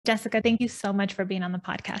Jessica, thank you so much for being on the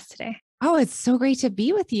podcast today. Oh, it's so great to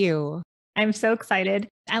be with you. I'm so excited.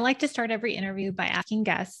 I like to start every interview by asking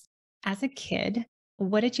guests, as a kid,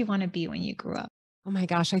 what did you want to be when you grew up? Oh my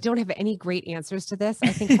gosh, I don't have any great answers to this. I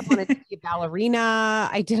think I wanted to be a ballerina.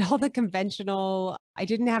 I did all the conventional. I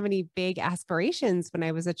didn't have any big aspirations when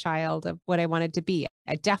I was a child of what I wanted to be.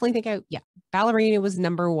 I definitely think ballerina was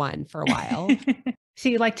number one for a while. So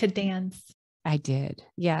you like to dance? I did.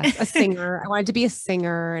 Yes. A singer. I wanted to be a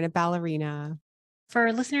singer and a ballerina.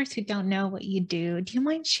 For listeners who don't know what you do you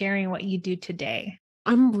mind sharing what you do today?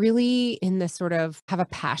 I'm really in this sort of have a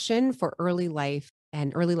passion for early life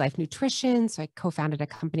and early life nutrition. So I co-founded a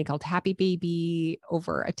company called Happy Baby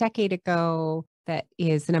over a decade ago that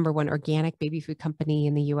is the number one organic baby food company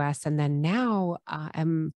in the US. And then now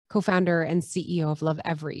I'm co-founder and CEO of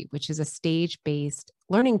Lovevery, which is a stage-based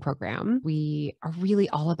learning program. We are really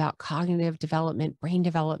all about cognitive development, brain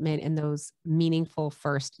development in those meaningful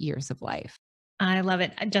first years of life. I love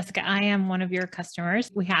it. Jessica, I am one of your customers.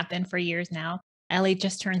 We have been for years now. Ellie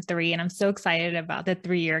just turned 3, and I'm so excited about the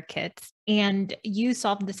 3-year kits. And you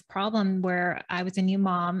solved this problem where I was a new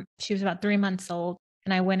mom. She was about 3 months old.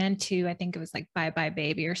 And I went into, I think it was like Bye Bye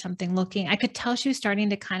Baby or something looking. I could tell she was starting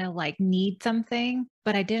to kind of like need something,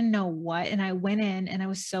 but I didn't know what. And I went in and I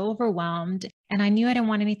was so overwhelmed. And I knew I didn't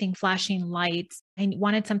want anything flashing lights. I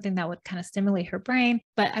wanted something that would kind of stimulate her brain,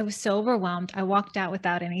 but I was so overwhelmed. I walked out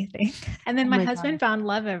without anything. And then Oh my my husband God. found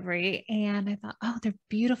Lovevery, and I thought, oh, they're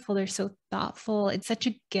beautiful. They're so thoughtful. It's such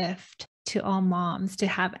a gift to all moms to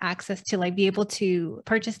have access to like be able to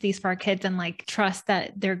purchase these for our kids and like trust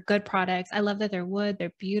that they're good products. I love that they're wood,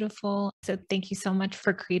 they're beautiful. So thank you so much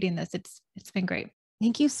for creating this. It's been great.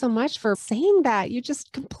 Thank you so much for saying that. You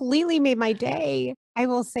just completely made my day. I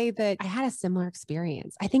will say that I had a similar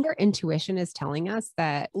experience. I think our intuition is telling us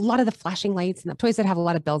that a lot of the flashing lights and the toys that have a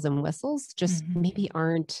lot of bells and whistles just maybe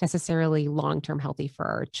aren't necessarily long-term healthy for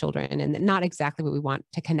our children and not exactly what we want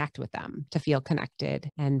to connect with them, to feel connected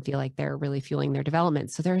and feel like they're really fueling their development.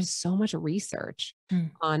 So there's so much research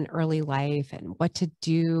on early life and what to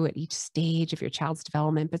do at each stage of your child's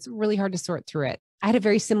development, but it's really hard to sort through it. I had a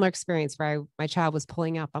very similar experience where my child was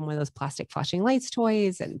pulling up on one of those plastic flashing lights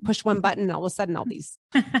toys and pushed one button and all of a sudden all these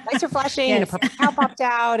lights are flashing and a purple cow popped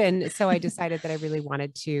out. And so I decided that I really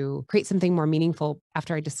wanted to create something more meaningful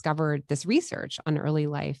after I discovered this research on early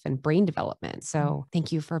life and brain development. So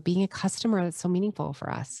thank you for being a customer. That's so meaningful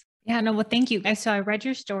for us. Yeah, no, well, thank you. So I read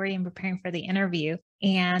your story in preparing for the interview,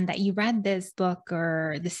 and that you read this book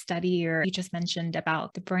or the study, or you just mentioned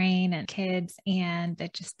about the brain and kids. And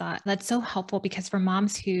I just thought that's so helpful because for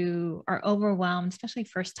moms who are overwhelmed, especially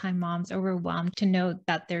first time moms, overwhelmed, to know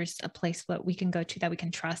that there's a place that we can go to, that we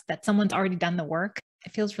can trust, that someone's already done the work,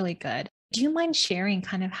 it feels really good. Do you mind sharing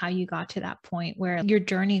kind of how you got to that point where your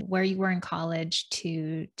journey, where you were in college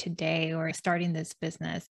to today or starting this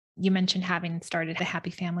business? You mentioned having started a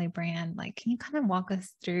Happy Family brand. Like, can you kind of walk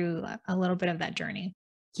us through a little bit of that journey?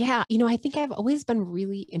 Yeah. I think I've always been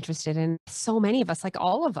really interested in so many of us, like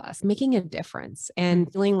all of us, making a difference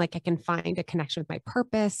and feeling like I can find a connection with my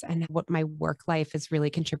purpose and what my work life is really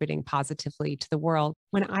contributing positively to the world.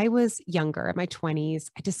 When I was younger, in my 20s,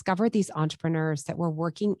 I discovered these entrepreneurs that were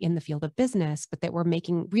working in the field of business, but that were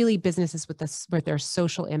making really businesses with this, where their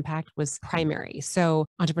social impact was primary. So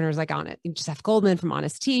entrepreneurs like Jeff Goldman from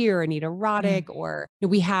Honest Tea or Anita Roddick, or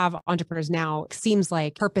we have entrepreneurs now. It seems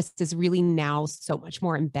like purpose is really now so much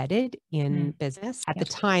more embedded in business. At the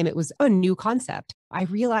time, it was a new concept. I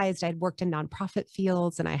realized I'd worked in nonprofit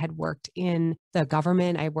fields and I had worked in the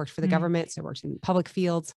government. I worked for the government, so I worked in public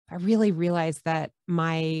fields. I really realized that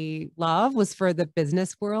my love was for the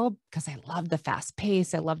business world because I love the fast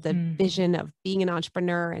pace. I love the vision of being an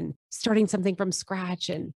entrepreneur and starting something from scratch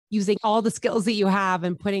and using all the skills that you have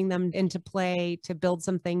and putting them into play to build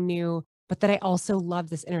something new, but that I also love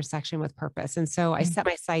this intersection with purpose. And so I set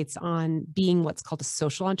my sights on being what's called a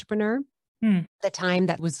social entrepreneur. At the time,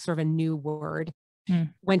 that was sort of a new word.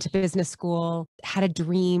 Went to business school, had a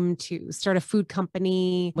dream to start a food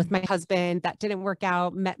company with my husband. That didn't work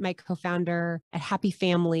out. Met my co-founder at Happy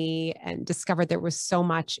Family and discovered there was so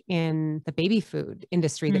much in the baby food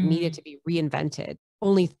industry that needed to be reinvented.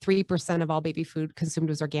 Only 3% of all baby food consumed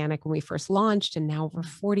was organic when we first launched. And now over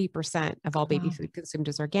 40% of all baby food consumed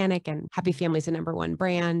is organic. And Happy Family is the number one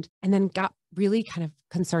brand. And then got really kind of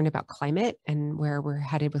concerned about climate and where we're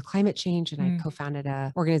headed with climate change. And I co-founded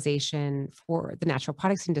an organization for the natural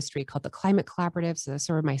products industry called the Climate Collaborative. So that's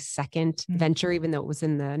sort of my second venture, even though it was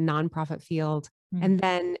in the nonprofit field. And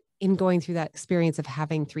then in going through that experience of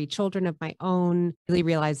having 3 children of my own, really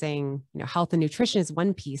realizing, health and nutrition is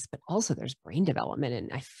one piece, but also there's brain development.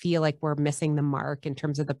 And I feel like we're missing the mark in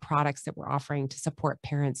terms of the products that we're offering to support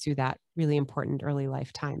parents through that really important early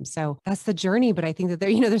lifetime. So that's the journey. But I think that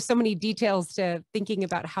there's so many details to thinking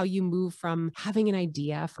about how you move from having an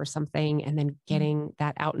idea for something and then getting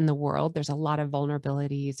that out in the world. There's a lot of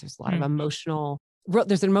vulnerabilities. There's a lot of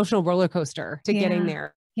there's an emotional roller coaster to getting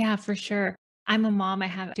there. Yeah, for sure. I'm a mom. I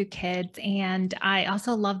have 2 kids, and I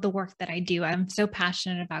also love the work that I do. I'm so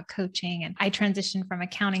passionate about coaching, and I transitioned from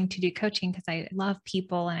accounting to do coaching because I love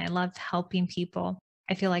people and I love helping people.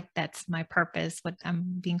 I feel like that's my purpose, what I'm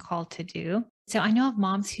being called to do. So I know of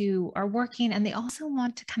moms who are working and they also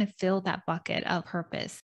want to kind of fill that bucket of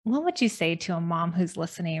purpose. What would you say to a mom who's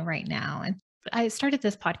listening right now? And I started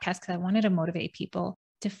this podcast because I wanted to motivate people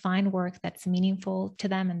to find work that's meaningful to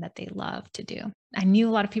them and that they love to do. I knew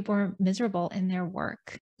a lot of people were miserable in their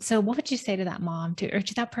work. So what would you say to that mom or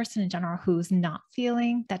to that person in general who's not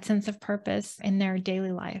feeling that sense of purpose in their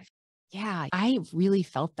daily life? Yeah, I really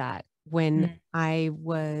felt that when I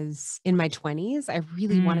was in my 20s. I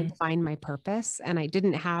really wanted to find my purpose. And I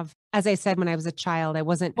didn't have, as I said, when I was a child, I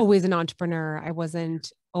wasn't always an entrepreneur. I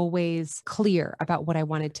wasn't always clear about what I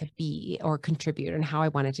wanted to be or contribute and how I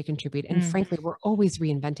wanted to contribute. And frankly, we're always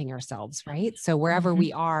reinventing ourselves, right? So wherever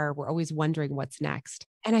we are, we're always wondering what's next.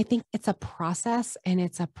 And I think it's a process and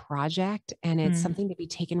it's a project and it's something to be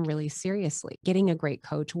taken really seriously. Getting a great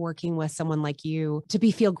coach, working with someone like you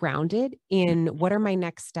to feel grounded in what are my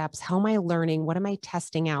next steps? How am I learning? What am I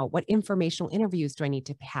testing out? What informational interviews do I need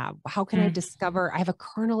to have? How can I discover? I have a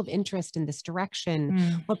kernel of interest in this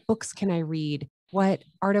direction. What books can I read? What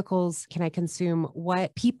articles can I consume?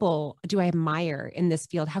 What people do I admire in this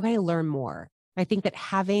field? How can I learn more? I think that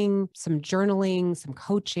having some journaling, some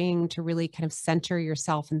coaching to really kind of center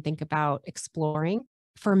yourself and think about exploring,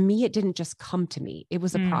 for me, it didn't just come to me. It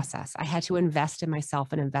was a process. I had to invest in myself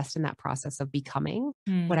and invest in that process of becoming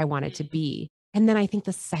what I wanted to be. And then I think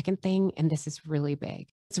the second thing, and this is really big,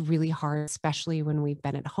 it's really hard, especially when we've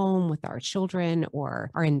been at home with our children or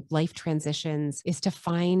are in life transitions, is to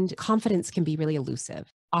find confidence can be really elusive.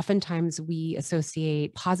 Oftentimes we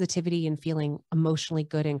associate positivity and feeling emotionally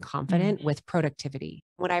good and confident with productivity.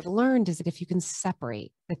 What I've learned is that if you can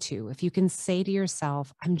separate the two, if you can say to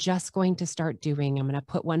yourself, I'm just going to start doing, I'm going to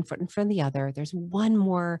put one foot in front of the other. There's one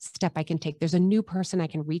more step I can take. There's a new person I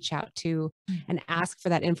can reach out to and ask for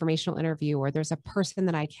that informational interview, or there's a person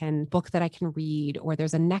that I can book that I can read, or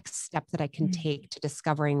there's a next step that I can take to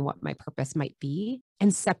discovering what my purpose might be,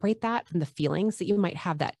 and separate that from the feelings that you might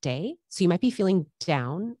have that day. So you might be feeling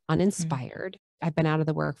down, uninspired. I've been out of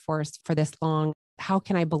the workforce for this long. How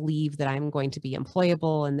can I believe that I'm going to be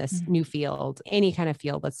employable in this new field, any kind of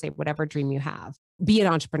field, let's say, whatever dream you have, be an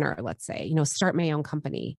entrepreneur, let's say, start my own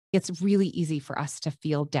company. It's really easy for us to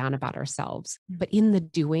feel down about ourselves, but in the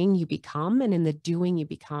doing you become, and in the doing you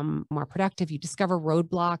become more productive. You discover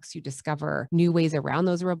roadblocks, you discover new ways around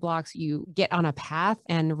those roadblocks. You get on a path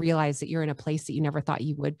and realize that you're in a place that you never thought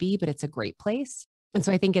you would be, but it's a great place. And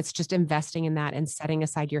so I think it's just investing in that and setting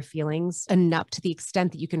aside your feelings enough to the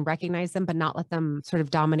extent that you can recognize them, but not let them sort of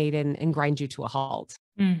dominate and grind you to a halt.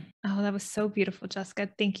 Oh, that was so beautiful, Jessica.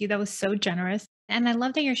 Thank you. That was so generous. And I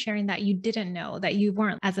love that you're sharing that you didn't know, that you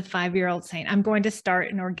weren't as a 5-year-old saying, I'm going to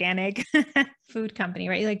start an organic food company,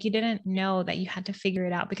 right? Like you didn't know that you had to figure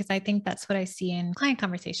it out, because I think that's what I see in client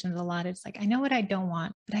conversations a lot. It's like, I know what I don't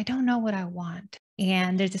want, but I don't know what I want.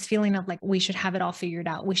 And there's this feeling of like, we should have it all figured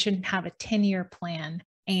out. We shouldn't have a 10-year plan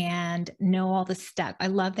and know all the steps. I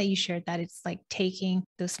love that you shared that. It's like taking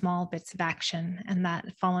those small bits of action and that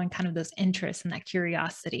following kind of those interests and that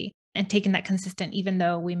curiosity and taking that consistent, even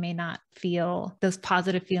though we may not feel those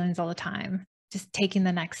positive feelings all the time, just taking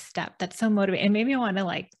the next step. That's so motivating. And maybe I want to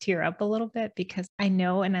like tear up a little bit, because I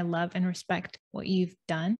know and I love and respect what you've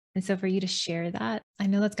done. And so for you to share that, I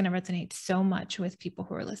know that's going to resonate so much with people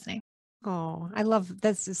who are listening. Oh, I love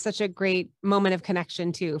this is such a great moment of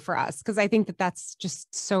connection too for us, because I think that that's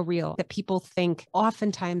just so real that people think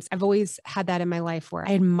oftentimes. I've always had that in my life where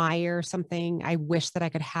I admire something. I wish that I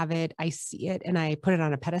could have it. I see it and I put it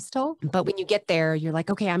on a pedestal. But when you get there, you're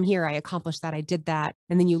like, okay, I'm here. I accomplished that. I did that.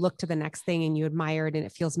 And then you look to the next thing and you admire it and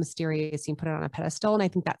it feels mysterious. And you put it on a pedestal. And I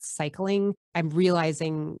think that's cycling I'm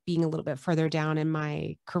realizing being a little bit further down in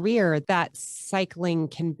my career that cycling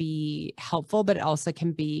can be helpful, but it also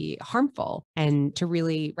can be harmful. And to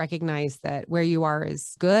really recognize that where you are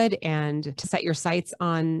is good and to set your sights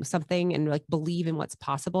on something and like believe in what's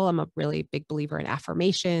possible. I'm a really big believer in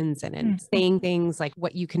affirmations and in saying things like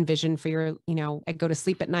what you can vision for your, I go to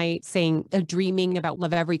sleep at night saying, dreaming about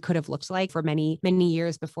Lovevery could have looked like for many, many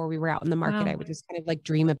years before we were out in the market. Wow. I would just kind of like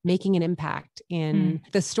dream of making an impact. In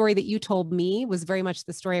the story that you told me was very much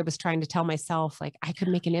the story I was trying to tell myself, like I could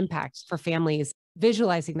make an impact for families.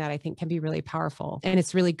 Visualizing that, I think, can be really powerful. And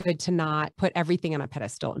it's really good to not put everything on a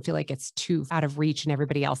pedestal and feel like it's too out of reach and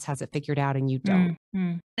everybody else has it figured out and you don't.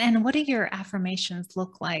 And what do your affirmations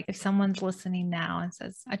look like? If someone's listening now and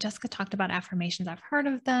says, Jessica talked about affirmations, I've heard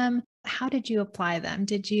of them. How did you apply them?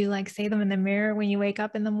 Did you like say them in the mirror when you wake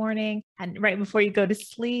up in the morning and right before you go to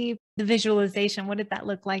sleep? The visualization, what did that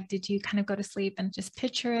look like? Did you kind of go to sleep and just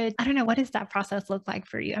picture it? I don't know. What does that process look like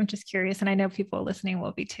for you? I'm just curious. And I know people listening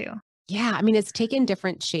will be too. Yeah. I mean, it's taken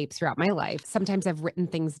different shapes throughout my life. Sometimes I've written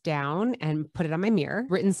things down and put it on my mirror,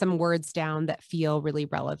 written some words down that feel really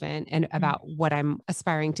relevant and about what I'm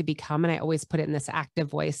aspiring to become. And I always put it in this active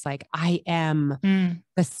voice, like I am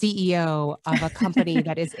the CEO of a company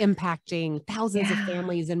that is impacting thousands of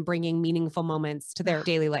families and bringing meaningful moments to their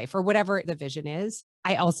daily life or whatever the vision is.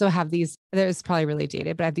 I also have these, there's probably really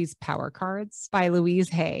dated, but I have these power cards by Louise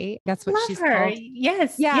Hay. That's what she's called.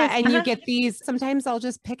 Yes. Yeah. Yes. And you get these, sometimes I'll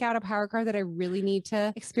just pick out a power card that I really need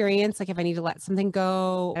to experience. Like if I need to let something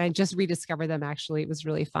go, and I just rediscovered them. Actually, it was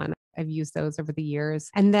really fun. I've used those over the years.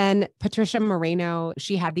 And then Patricia Moreno,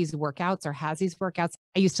 she had these workouts or has these workouts.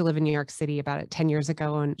 I used to live in New York City about 10 years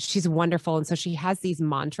ago, and she's wonderful. And so she has these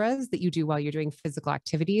mantras that you do while you're doing physical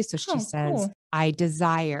activities. So she says, I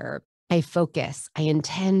desire, I focus, I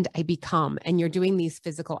intend, I become. And you're doing these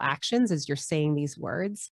physical actions as you're saying these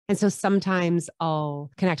words. And so sometimes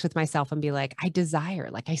I'll connect with myself and be like, I desire,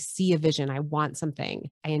 like I see a vision, I want something,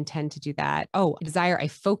 I intend to do that. Oh, I desire, I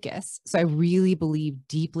focus. So I really believe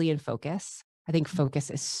deeply in focus. I think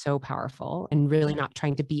focus is so powerful and really not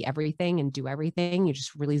trying to be everything and do everything. You're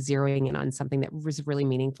just really zeroing in on something that was really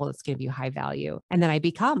meaningful that's going to give you high value. And then I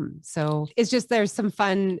become. So it's just, there's some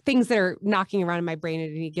fun things that are knocking around in my brain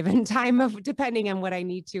at any given time of depending on what I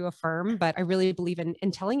need to affirm. But I really believe in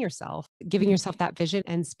telling yourself, giving yourself that vision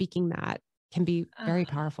and speaking that can be very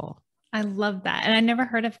powerful. I love that. And I never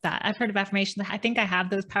heard of that. I've heard of affirmations. I think I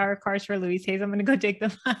have those power cards for Louise Hayes. I'm going to go take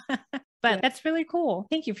them. But that's really cool.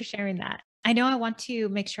 Thank you for sharing that. I know I want to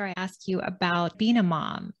make sure I ask you about being a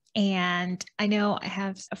mom. And I know I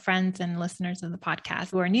have friends and listeners of the podcast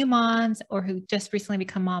who are new moms or who just recently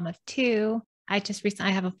become mom of two. I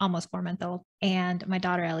have an almost 4-month-old and my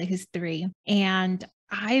daughter Ellie, who's 3. And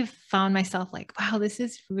I've found myself like, wow, this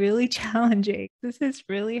is really challenging. This is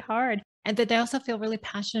really hard. And that I also feel really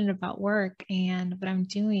passionate about work and what I'm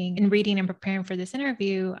doing. In reading and preparing for this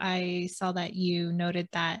interview, I saw that you noted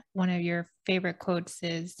that one of your favorite quotes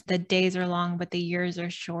is, the days are long, but the years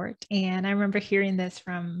are short. And I remember hearing this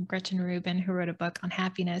from Gretchen Rubin, who wrote a book on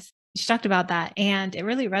happiness. She talked about that and it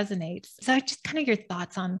really resonates. So just kind of your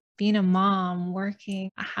thoughts on being a mom,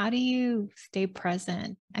 working, how do you stay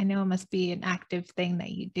present? I know it must be an active thing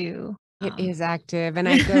that you do. It is active and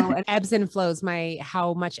I go and ebbs and flows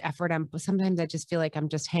how much effort sometimes I just feel like I'm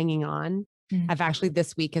just hanging on. I've actually,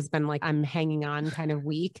 this week has been like, I'm hanging on kind of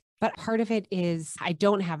week, but part of it is I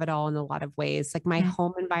don't have it all in a lot of ways. Like my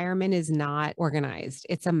home environment is not organized.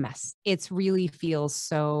 It's a mess. It really feels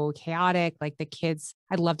so chaotic. Like the kids,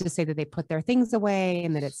 I'd love to say that they put their things away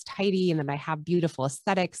and that it's tidy and that I have beautiful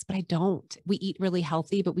aesthetics, but I don't. We eat really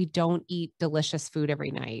healthy, but we don't eat delicious food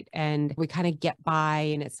every night. And we kind of get by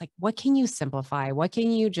and it's like, what can you simplify? What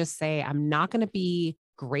can you just say? I'm not going to be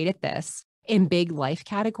great at this. In big life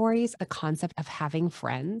categories, the concept of having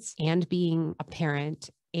friends and being a parent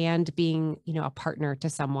and being, a partner to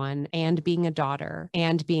someone and being a daughter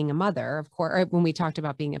and being a mother, of course, when we talked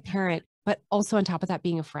about being a parent, but also on top of that,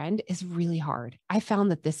 being a friend is really hard. I found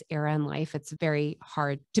that this era in life, it's very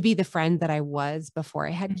hard to be the friend that I was before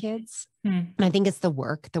I had kids. And I think it's the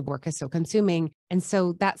work. The work is so consuming. And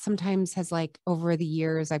so that sometimes has like over the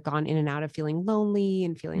years, I've gone in and out of feeling lonely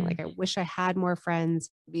and feeling like I wish I had more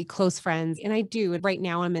friends, be close friends. And I do. And right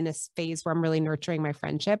now I'm in this phase where I'm really nurturing my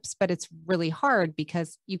friendships, but it's really hard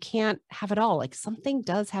because you can't have it all. Like something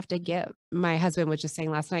does have to give. My husband was just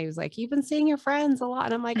saying last night, he was like, you've been seeing your friends a lot.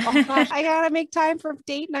 And I'm like, oh gosh, I got to make time for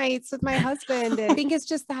date nights with my husband. And I think it's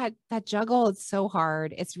just that juggle. It's so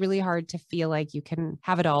hard. It's really hard to feel like you can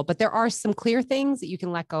have it all, but there are some clear things that you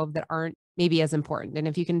can let go of that aren't maybe as important. And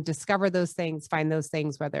if you can discover those things, find those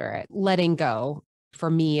things, whether it's letting go, For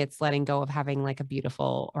me, it's letting go of having like a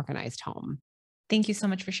beautiful, organized home. Thank you so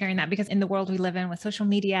much for sharing that, because in the world we live in with social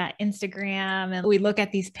media, Instagram, and we look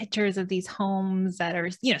at these pictures of these homes that are,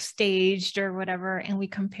 staged or whatever, and we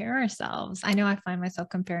compare ourselves. I know I find myself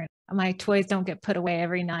comparing. My toys don't get put away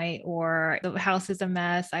every night, or the house is a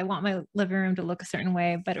mess. I want my living room to look a certain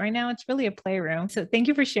way, but right now it's really a playroom. So thank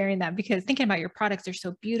you for sharing that, because thinking about your products are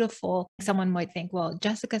so beautiful. Someone might think, well,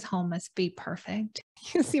 Jessica's home must be perfect.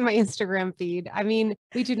 You see my Instagram feed. I mean,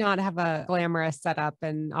 we do not have a glamorous setup,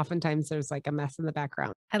 and oftentimes there's like a mess in the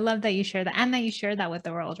background. I love that you share that, and that you share that with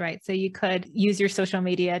the world, right? So you could use your social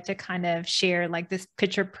media to kind of share like this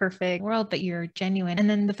picture perfect world, but you're genuine. And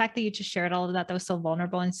then the fact that you just shared all of that, that was so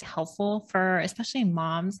vulnerable and helpful for especially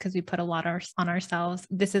moms, because we put a lot on ourselves.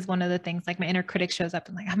 This is one of the things, like my inner critic shows up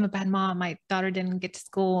and like, I'm a bad mom. My daughter didn't get to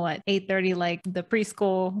school at 8:30, like the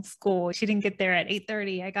preschool school. She didn't get there at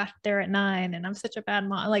 8:30. I got there at 9 and I'm such a bad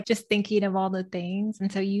mom. Like just thinking of all the things.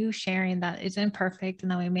 And so you sharing that is imperfect,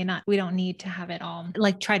 and that we don't need to have it all,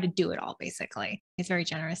 like try to do it all basically. It's very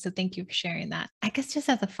generous. So thank you for sharing that. I guess just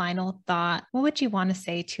as a final thought, what would you want to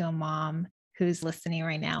say to a mom who's listening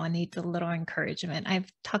right now and needs a little encouragement? I've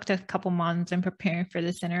talked to a couple moms in preparing for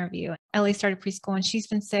this interview. Ellie started preschool and she's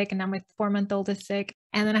been sick, and now my 4-month-old is sick.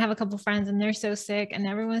 And then I have a couple friends and they're so sick, and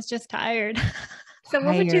everyone's just tired. So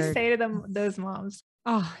what would you say to them, those moms?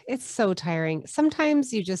 Oh, it's so tiring.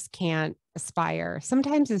 Sometimes you just can't aspire.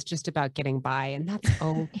 Sometimes it's just about getting by, and that's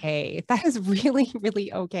okay. That is really,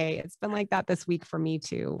 really okay. It's been like that this week for me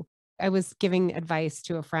too. I was giving advice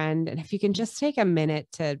to a friend, and if you can just take a minute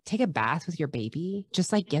to take a bath with your baby,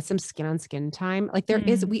 just like get some skin on skin time. Like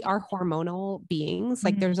we are hormonal beings.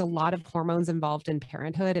 Like there's a lot of hormones involved in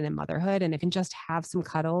parenthood and in motherhood. And if you can just have some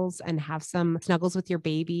cuddles and have some snuggles with your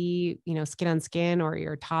baby, skin on skin, or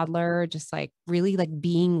your toddler, just like really like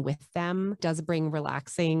being with them does bring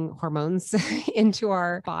relaxing hormones into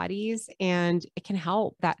our bodies. And it can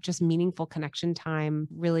help. That just meaningful connection time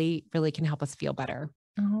really, really can help us feel better.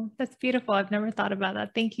 Oh, that's beautiful. I've never thought about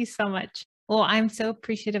that. Thank you so much. Well, I'm so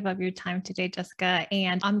appreciative of your time today, Jessica,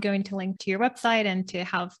 and I'm going to link to your website and to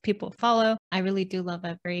have people follow. I really do love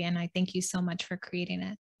Lovevery, and I thank you so much for creating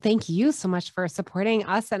it. Thank you so much for supporting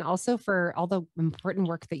us, and also for all the important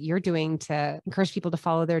work that you're doing to encourage people to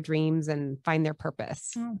follow their dreams and find their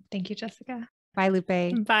purpose. Oh, thank you, Jessica. Bye, Lupe.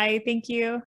 Bye. Thank you.